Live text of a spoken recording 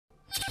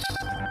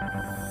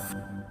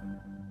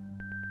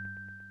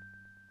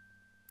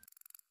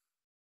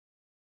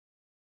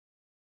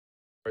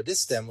For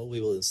this demo,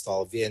 we will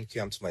install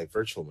VNQM to my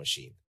virtual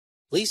machine.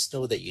 Please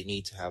know that you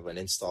need to have an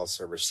install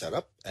server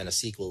setup and a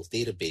SQL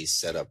database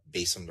setup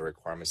based on the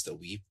requirements that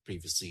we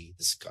previously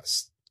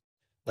discussed.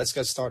 Let's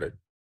get started.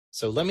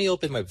 So let me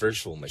open my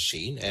virtual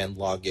machine and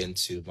log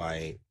into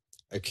my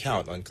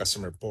account on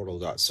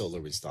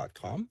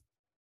customerportal.solarwinds.com.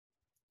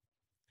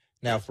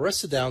 Now, for us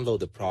to download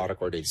the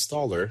product or the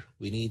installer,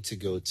 we need to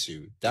go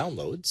to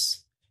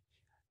Downloads.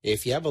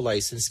 If you have a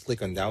license,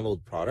 click on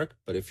Download Product,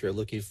 but if you're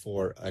looking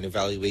for an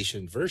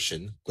evaluation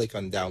version, click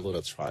on Download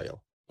a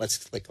Trial. Let's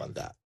click on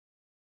that.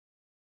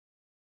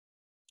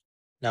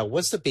 Now,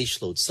 once the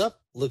page loads up,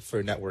 look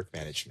for Network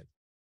Management.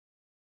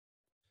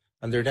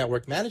 Under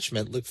Network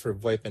Management, look for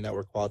VoIP and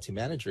Network Quality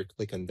Manager.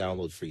 Click on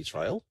Download Free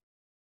Trial.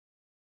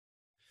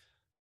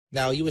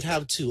 Now, you would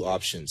have two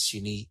options.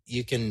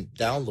 You can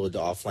download the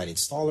offline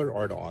installer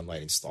or the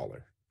online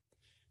installer.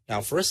 Now,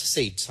 for us to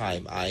save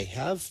time, I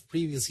have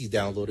previously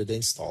downloaded the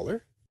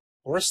installer.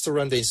 For us to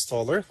run the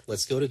installer,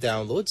 let's go to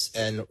Downloads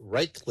and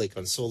right-click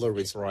on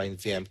SolarWinds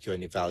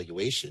VNQM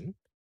Evaluation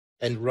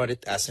and run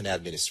it as an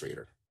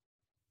administrator.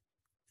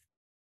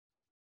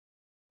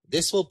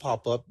 This will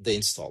pop up the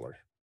installer.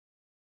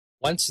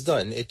 Once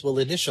done, it will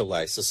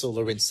initialize the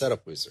SolarWinds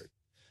Setup Wizard.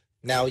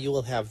 Now you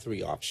will have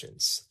three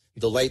options: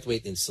 the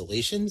lightweight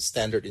installation,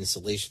 standard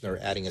installation, or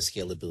adding a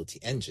scalability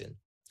engine.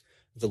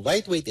 The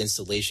lightweight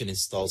installation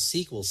installs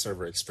SQL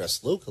Server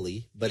Express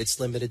locally, but it's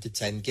limited to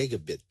 10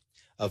 gigabit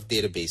of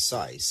database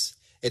size.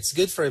 It's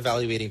good for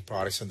evaluating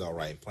products on the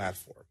Orion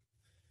platform.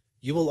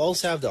 You will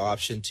also have the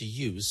option to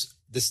use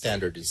the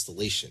standard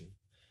installation.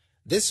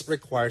 This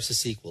requires a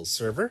SQL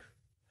Server,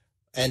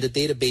 and the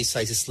database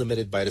size is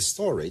limited by the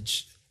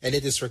storage, and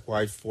it is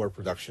required for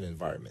production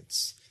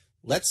environments.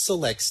 Let's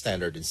select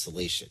standard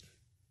installation.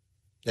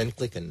 Then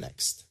click on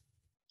Next.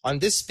 On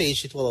this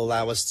page, it will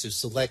allow us to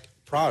select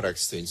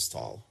products to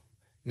install.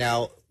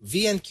 Now,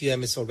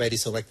 VNQM is already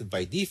selected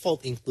by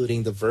default,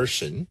 including the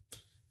version.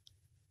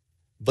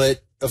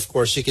 But of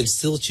course, you can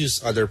still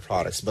choose other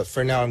products. But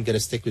for now, I'm going to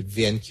stick with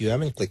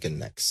VNQM and click on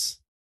Next.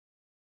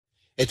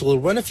 It will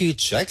run a few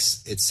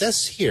checks. It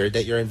says here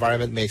that your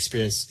environment may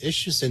experience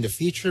issues in the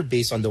future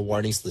based on the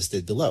warnings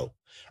listed below.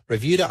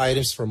 Review the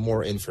items for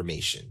more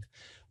information.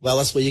 Well,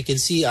 as what you can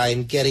see,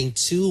 I'm getting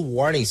 2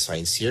 warning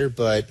signs here,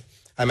 but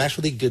I'm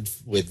actually good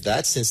with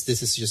that since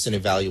this is just an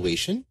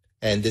evaluation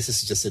and this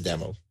is just a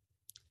demo.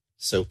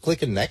 So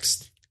click on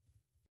Next.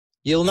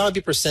 You'll now be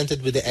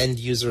presented with the end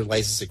user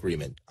license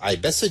agreement. I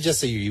best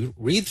suggest that you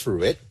read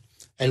through it,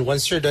 and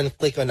once you're done,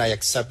 click on I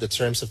accept the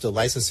terms of the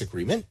license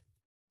agreement,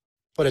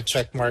 put a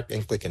check mark,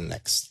 and click on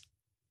Next.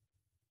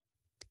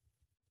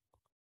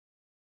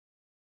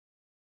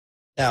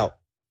 Now,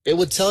 it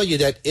would tell you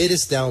that it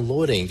is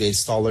downloading the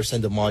installers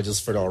and the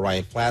modules for the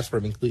Orion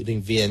platform,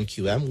 including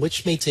VNQM,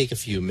 which may take a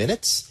few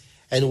minutes.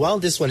 And while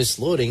this one is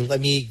loading,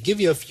 let me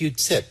give you a few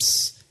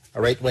tips,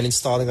 all right, when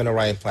installing an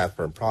Orion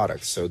platform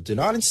product. So do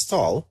not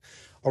install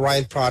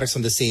Orion products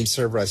on the same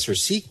server as your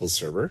SQL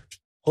server.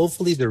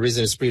 Hopefully the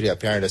reason is pretty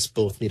apparent, as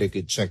both need a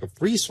good chunk of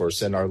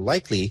resource and are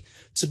likely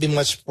to be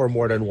much for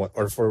more than one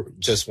or for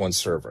just one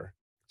server.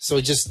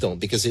 So just don't,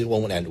 because it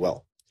won't end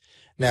well.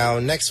 Now,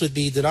 next would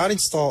be do not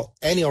install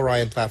any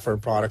Orion platform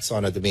products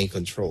on a domain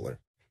controller.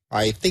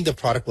 I think the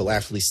product will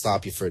actually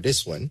stop you for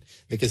this one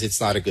because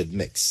it's not a good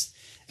mix.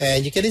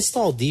 And you can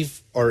install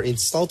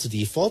install to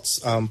defaults.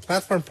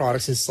 Platform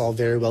products install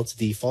very well to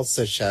defaults,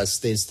 such as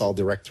the install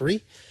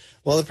directory.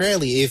 Well,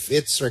 apparently, if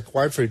it's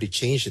required for you to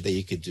change it, then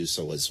you could do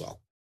so as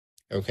well.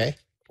 Okay.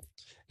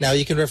 Now,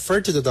 you can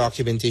refer to the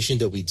documentation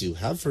that we do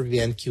have for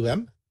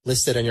VNQM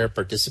listed on your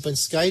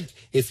participants guide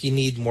if you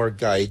need more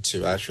guide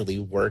to actually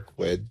work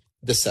with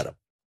the setup.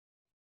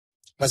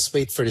 Let's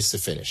wait for this to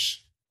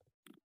finish.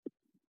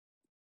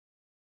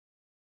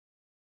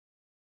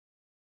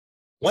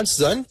 Once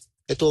done,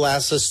 it will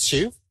ask us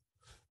to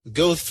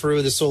go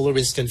through the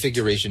SolarWinds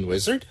configuration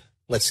wizard.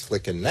 Let's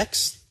click on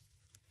Next.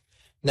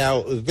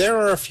 Now, there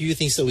are a few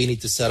things that we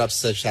need to set up,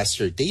 such as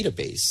your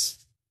database.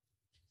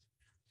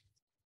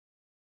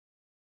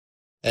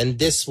 And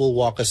this will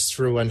walk us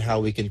through on how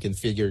we can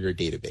configure your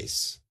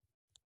database.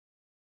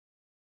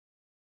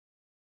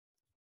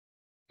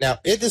 Now,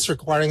 it is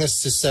requiring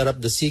us to set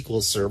up the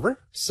SQL server.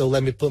 So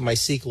let me put my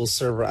SQL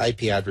server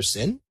IP address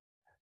in.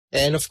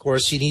 And of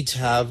course, you need to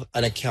have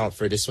an account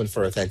for this one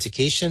for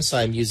authentication. So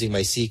I'm using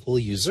my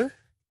SQL user,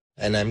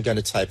 and I'm going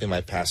to type in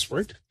my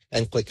password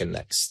and click on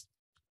Next.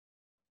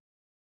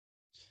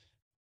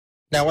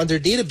 Now, under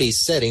database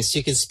settings,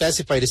 you can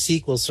specify the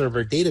SQL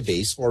server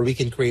database, or we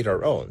can create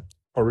our own.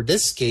 For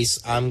this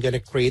case, I'm going to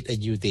create a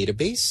new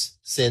database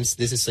since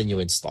this is a new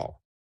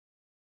install.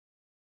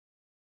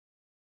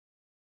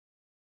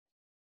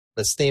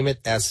 Let's name it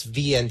as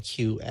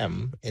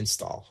VNQM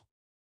install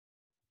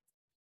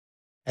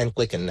and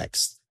click on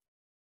Next.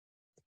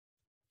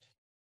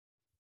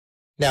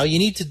 Now you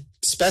need to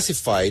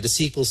specify the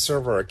SQL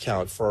Server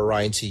account for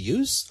Orion to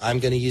use. I'm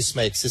going to use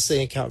my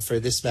existing account for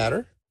this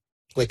matter.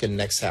 Click on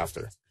Next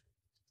after.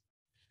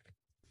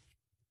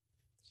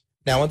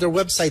 Now, under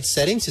website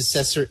settings, it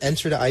says here,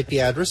 enter the IP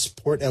address,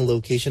 port, and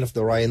location of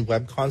the Orion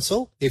Web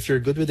Console. If you're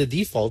good with the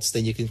defaults,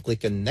 then you can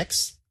click on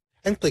Next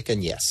and click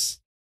on Yes.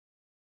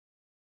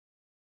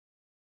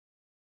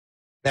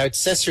 Now, it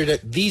says here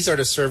that these are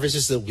the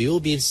services that we will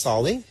be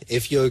installing.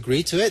 If you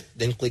agree to it,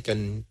 then click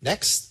on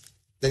Next,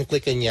 then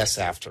click on Yes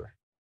after.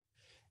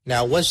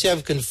 Now, once you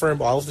have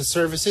confirmed all of the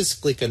services,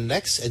 click on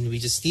Next, and we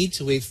just need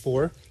to wait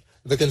for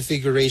the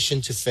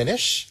configuration to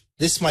finish.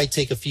 This might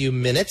take a few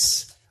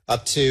minutes,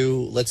 up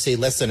to, let's say,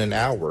 less than an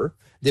hour,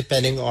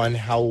 depending on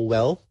how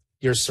well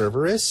your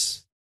server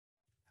is.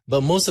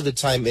 But most of the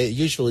time, it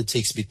usually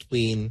takes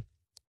between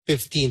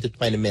 15 to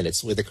 20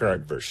 minutes with the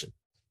current version.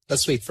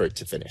 Let's wait for it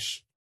to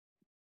finish.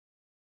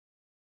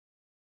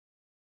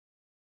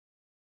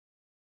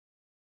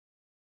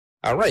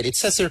 All right, it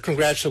says here,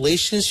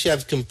 congratulations, you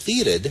have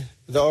completed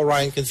the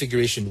Orion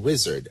Configuration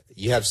Wizard.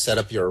 You have set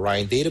up your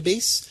Orion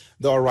database,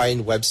 the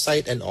Orion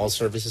website, and all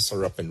services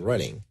are up and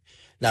running.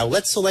 Now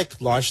let's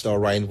select Launch the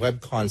Orion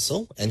Web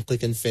Console and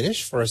click on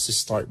Finish for us to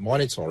start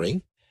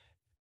monitoring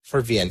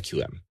for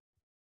VNQM.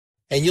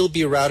 And you'll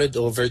be routed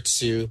over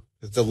to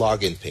the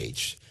login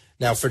page.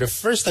 Now for the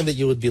first time that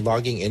you would be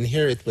logging in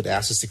here, it would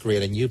ask us to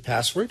create a new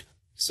password.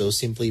 So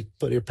simply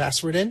put your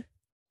password in,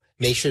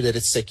 make sure that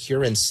it's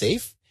secure and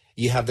safe.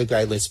 You have the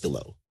guidelines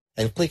below,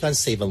 and click on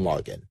Save and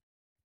Login.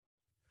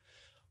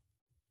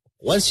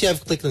 Once you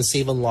have clicked on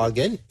Save and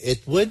Login,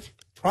 it would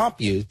prompt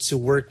you to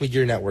work with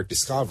your network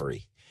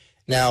discovery.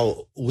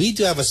 Now, we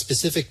do have a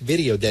specific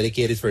video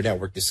dedicated for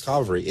network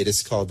discovery. It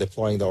is called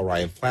Deploying the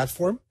Orion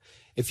Platform.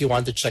 If you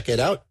want to check it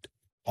out,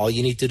 all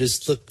you need to do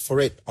is look for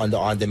it on the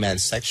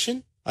On-Demand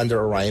section under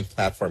Orion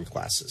Platform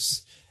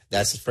Classes.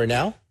 That's it for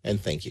now,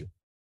 and thank you.